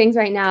going through things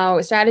right now.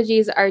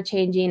 Strategies are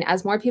changing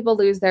as more people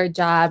lose their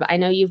job. I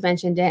know you've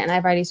mentioned it, and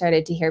I've already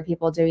started to hear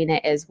people doing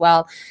it as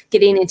well,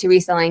 getting into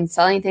reselling,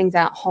 selling things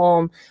at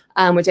home,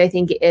 which I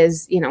think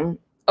is,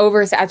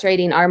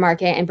 oversaturating our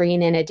market and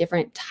bringing in a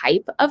different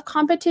type of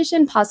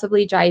competition,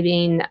 possibly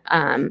driving,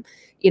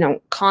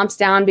 comps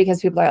down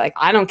because people are like,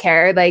 I don't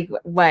care. Like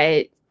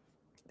what,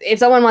 if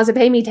someone wants to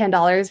pay me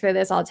 $10 for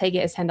this, I'll take it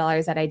as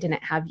 $10 that I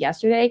didn't have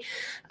yesterday.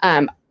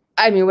 I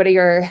mean, what are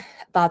your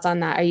thoughts on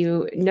that? Are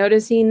you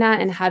noticing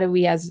that? And how do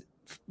we as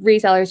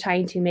resellers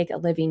trying to make a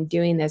living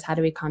doing this, how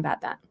do we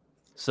combat that?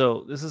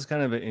 So this is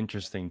kind of an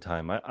interesting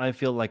time. I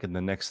feel like in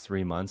the next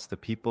 3 months, the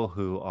people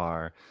who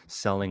are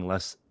selling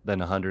less than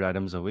 100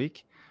 items a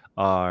week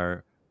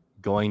are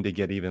going to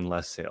get even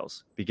less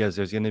sales because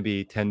there's going to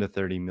be 10 to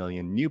 30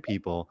 million new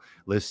people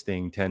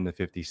listing 10 to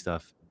 50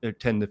 stuff,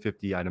 10 to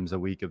 50 items a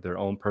week of their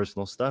own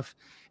personal stuff.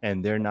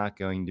 And they're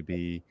going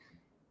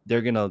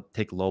to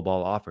take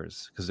lowball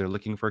offers because they're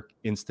looking for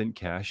instant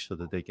cash so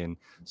that they can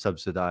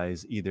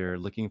subsidize either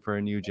looking for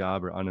a new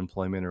job or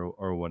unemployment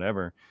or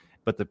whatever.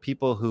 But the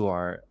people who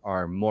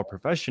are more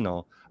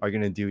professional are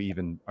going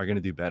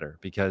to do better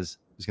because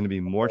there's going to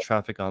be more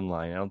traffic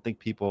online. I don't think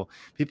people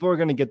are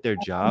going to get their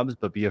jobs,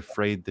 but be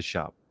afraid to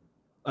shop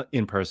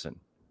in person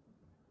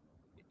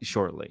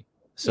shortly.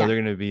 So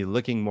they're going to be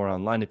looking more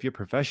online. If you're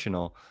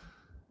professional,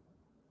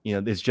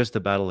 it's just a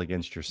battle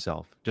against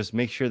yourself. Just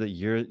make sure that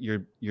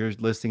your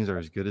listings are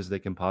as good as they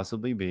can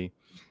possibly be.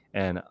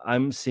 And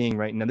I'm seeing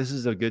right now, this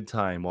is a good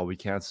time while we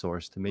can't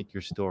source to make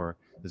your store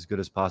as good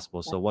as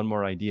possible. So one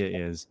more idea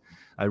is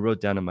I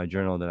wrote down in my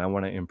journal that I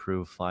want to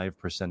improve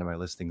 5% of my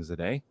listings a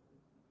day.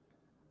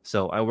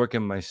 So I work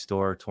in my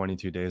store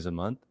 22 days a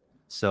month.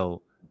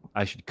 So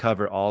I should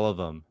cover all of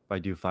them if I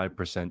do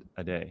 5%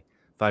 a day,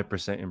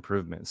 5%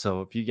 improvement.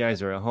 So if you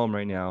guys are at home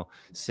right now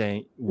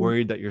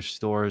worried that your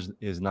store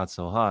is not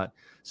so hot.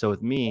 So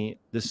with me,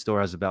 this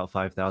store has about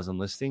 5,000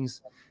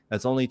 listings.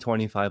 That's only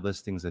 25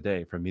 listings a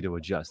day for me to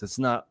adjust. It's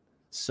not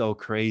so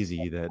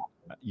crazy that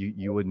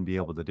you wouldn't be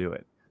able to do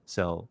it.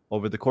 So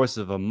over the course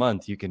of a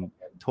month, you can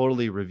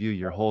totally review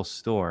your whole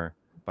store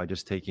by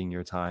just taking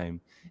your time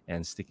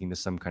and sticking to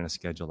some kind of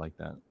schedule like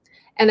that.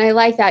 And I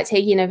like that,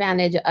 taking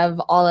advantage of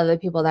all of the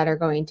people that are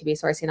going to be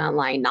sourcing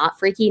online, not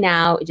freaking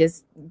out,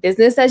 just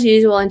business as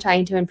usual and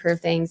trying to improve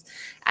things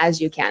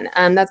as you can.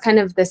 That's kind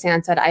of the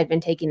stance that I've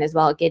been taking as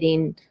well,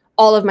 getting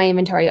all of my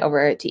inventory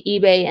over to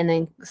eBay and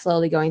then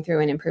slowly going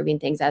through and improving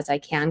things as I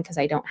can because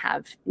I don't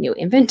have new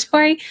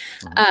inventory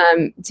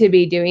to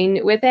be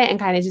doing with it, and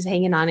kind of just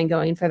hanging on and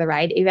going for the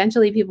ride.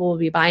 Eventually people will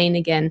be buying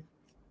again.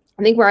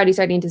 I think we're already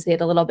starting to see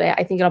it a little bit.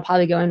 I think it'll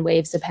probably go in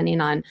waves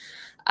depending on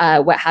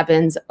what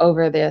happens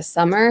over the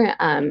summer.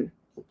 And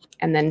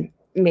then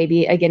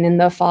maybe again in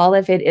the fall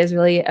if it is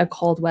really a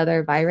cold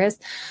weather virus.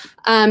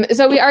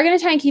 So we are going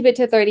to try and keep it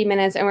to 30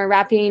 minutes and we're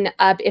wrapping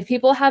up. If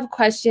people have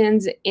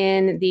questions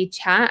in the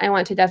chat, I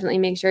want to definitely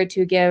make sure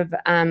to give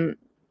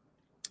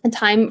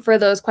time for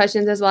those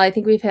questions as well. I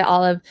think we've hit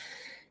all of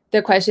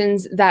the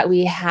questions that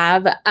we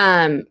have.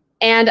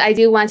 And I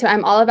do want to,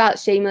 I'm all about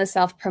shameless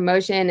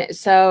self-promotion.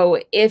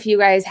 So if you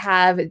guys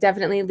have,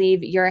 definitely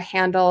leave your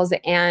handles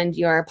and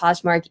your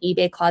Poshmark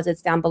eBay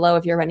closets down below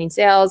if you're running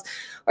sales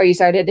or you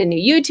started a new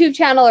YouTube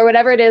channel or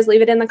whatever it is,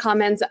 leave it in the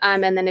comments.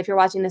 And then if you're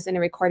watching this in a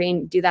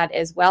recording, do that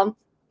as well.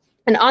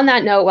 And on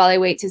that note, while I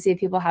wait to see if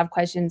people have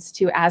questions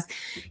to ask,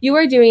 you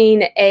are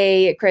doing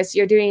Chris,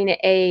 you're doing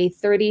a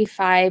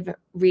 35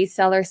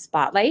 reseller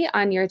spotlight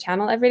on your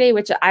channel every day,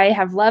 which I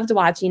have loved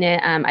watching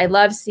it. I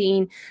love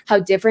seeing how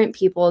different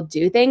people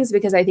do things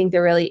because I think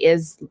there really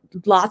is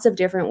lots of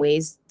different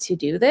ways to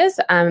do this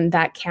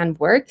that can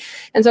work.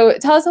 And so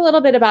tell us a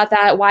little bit about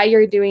that, why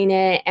you're doing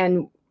it,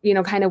 and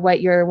kind of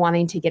what you're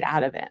wanting to get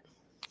out of it.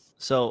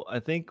 So I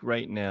think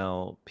right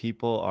now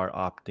people are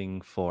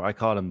opting for, I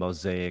call it a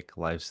mosaic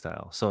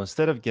lifestyle. So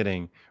instead of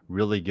getting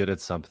really good at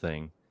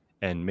something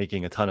and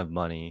making a ton of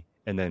money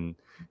and then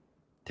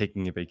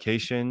taking a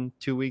vacation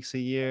 2 weeks a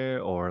year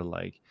or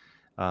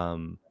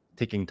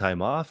taking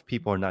time off,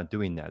 people are not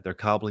doing that. They're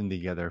cobbling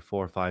together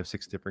 4, 5,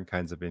 6 different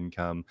kinds of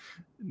income,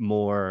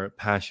 more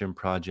passion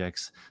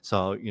projects.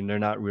 So they're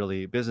not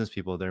really business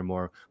people. They're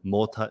more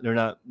they're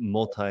not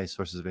multi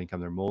sources of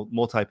income. They're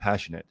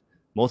multi-passionate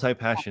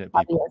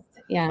people.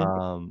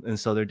 Yeah. And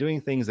so they're doing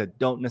things that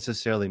don't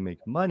necessarily make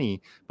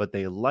money, but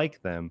they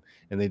like them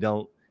and they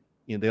don't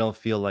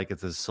feel like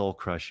it's as soul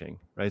crushing.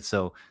 Right.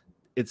 So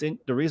the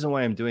reason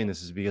why I'm doing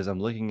this is because I'm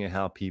looking at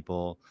how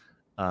people,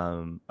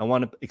 I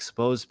want to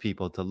expose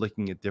people to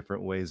looking at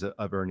different ways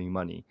of earning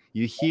money.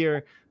 You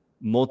hear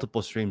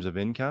multiple streams of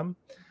income,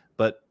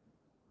 but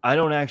I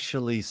don't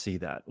actually see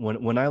that.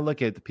 When I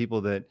look at the people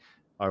that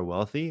are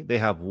wealthy, they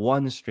have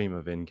one stream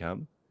of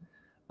income.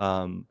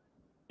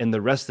 And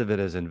the rest of it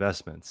is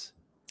investments.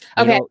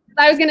 Okay.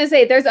 I was going to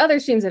say there's other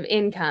streams of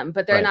income,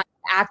 but they're not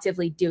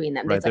actively doing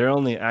them. Right. They're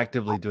only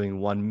actively doing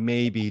one,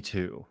 maybe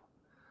two.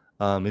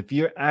 If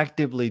you're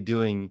actively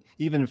doing,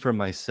 even for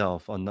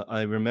myself,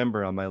 I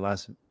remember on my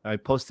I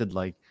posted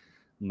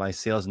my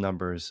sales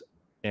numbers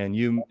and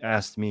you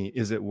asked me,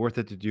 is it worth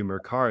it to do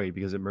Mercari?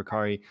 Because at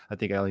Mercari, I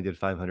think I only did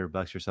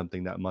 $500 or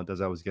something that month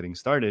as I was getting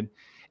started.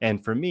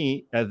 And for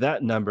me, at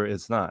that number,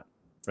 it's not.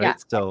 Right. Yeah.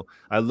 So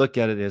I look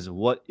at it as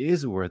what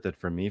is worth it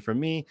for me. For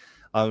me,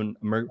 to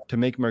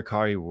make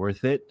Mercari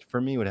worth it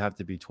for me would have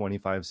to be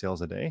 25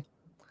 sales a day.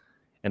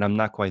 And I'm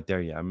not quite there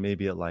yet. I'm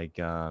maybe at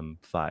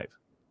 5.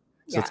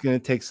 So it's going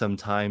to take some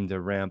time to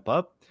ramp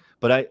up.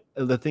 But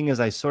the thing is,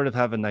 I sort of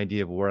have an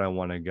idea of where I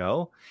want to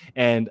go.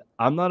 And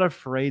I'm not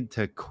afraid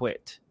to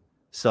quit.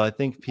 So I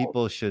think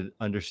people should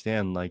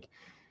understand,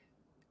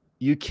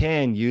 you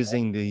can,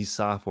 using these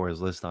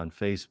softwares list on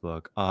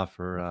Facebook,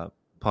 offer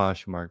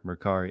Poshmark,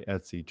 Mercari,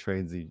 Etsy,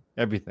 Tradesy,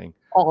 everything.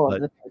 All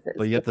of the places.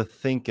 But you have to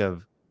think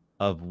of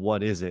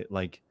what is it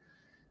like.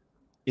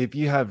 If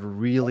you have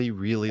really,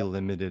 really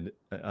limited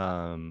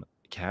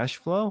cash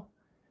flow,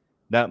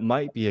 that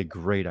might be a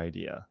great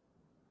idea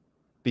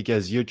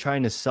because you're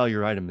trying to sell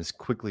your item as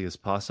quickly as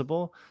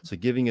possible. So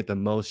giving it the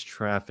most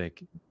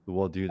traffic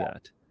will do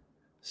that.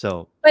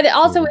 So, but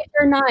also if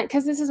you're not,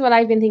 because this is what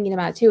I've been thinking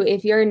about too,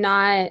 if you're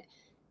not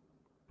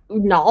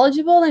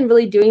knowledgeable and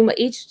really doing what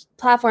each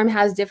platform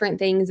has different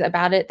things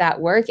about it that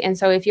work. And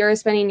so if you're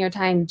spending your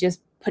time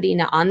just putting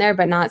it on there,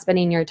 but not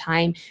spending your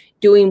time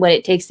doing what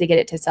it takes to get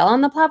it to sell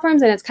on the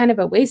platforms, then it's kind of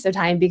a waste of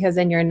time because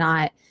then you're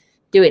not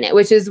doing it,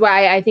 which is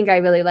why I think I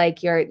really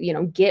like your,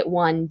 get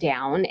one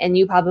down, and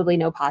you probably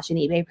know Posh and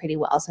eBay pretty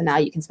well. So now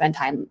you can spend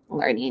time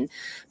learning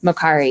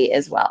Mercari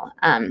as well.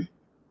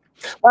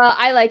 Well,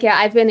 I like it.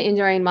 I've been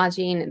enjoying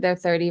watching the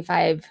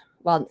 35.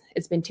 Well,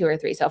 it's been 2 or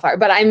 3 so far,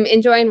 but I'm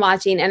enjoying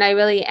watching, and I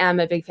really am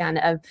a big fan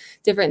of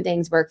different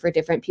things work for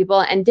different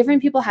people, and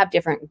different people have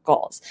different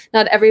goals.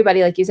 Not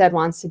everybody, like you said,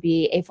 wants to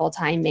be a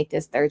full-time, make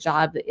this their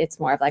job. It's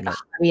more of a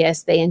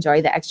hobbyist. They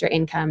enjoy the extra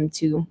income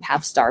to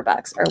have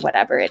Starbucks or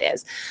whatever it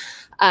is.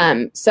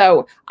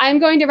 So I'm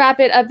going to wrap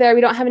it up there.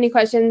 We don't have any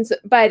questions,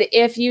 but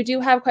if you do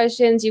have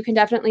questions, you can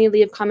definitely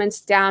leave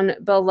comments down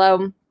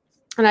below.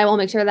 And I will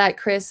make sure that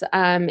Chris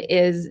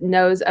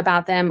knows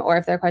about them, or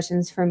if there are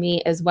questions for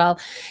me as well.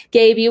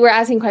 Gabe, you were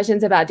asking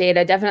questions about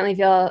data. Definitely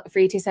feel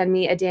free to send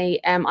me a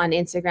DM on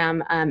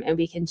Instagram, and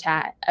we can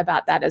chat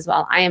about that as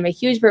well. I am a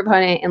huge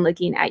proponent in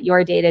looking at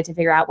your data to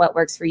figure out what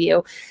works for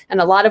you.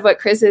 And a lot of what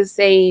Chris is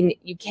saying,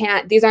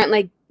 these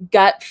aren't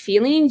gut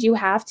feelings. You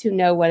have to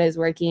know what is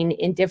working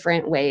in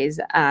different ways.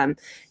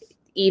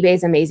 eBay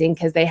is amazing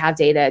because they have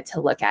data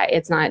to look at.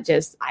 It's not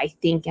just I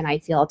think and I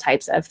feel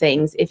types of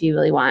things if you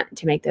really want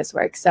to make this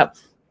work. So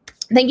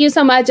thank you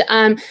so much.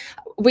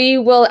 We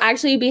will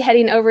actually be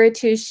heading over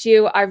to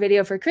shoot our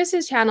video for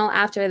Chris's channel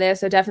after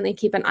this, so definitely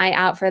keep an eye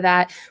out for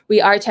that.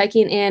 We are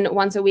checking in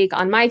once a week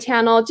on my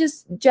channel,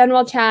 just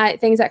general chat,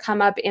 things that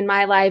come up in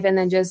my life, and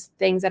then just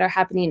things that are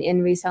happening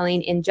in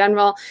reselling in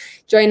general.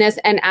 Join us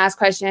and ask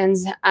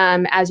questions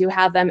as you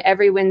have them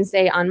every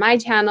Wednesday on my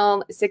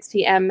channel, 6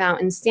 p.m.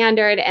 Mountain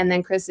Standard, and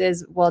then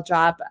Chris's will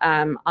drop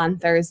on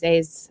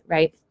Thursdays,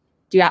 right?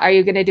 Are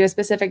you going to do a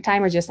specific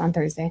time or just on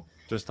Thursday?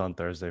 Just on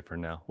Thursday for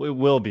now. It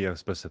will be a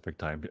specific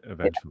time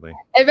eventually.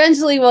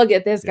 Eventually we'll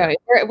get this going.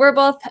 We're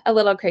both a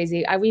little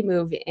crazy. We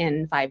move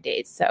in 5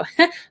 days, so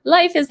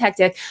life is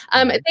hectic.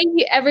 Thank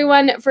you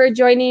everyone for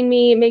joining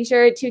me. Make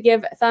sure to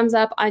give thumbs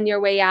up on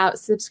your way out.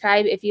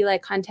 Subscribe if you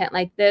like content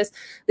like this.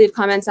 Leave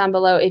comments down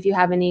below if you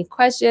have any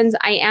questions.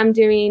 I am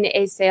doing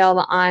a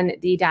sale on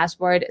the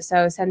dashboard,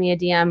 so send me a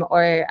DM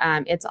or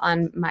it's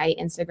on my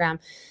Instagram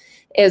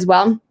as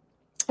well.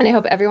 And I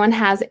hope everyone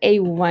has a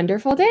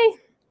wonderful day.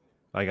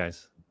 Bye,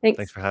 guys. Thanks.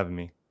 Thanks for having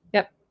me.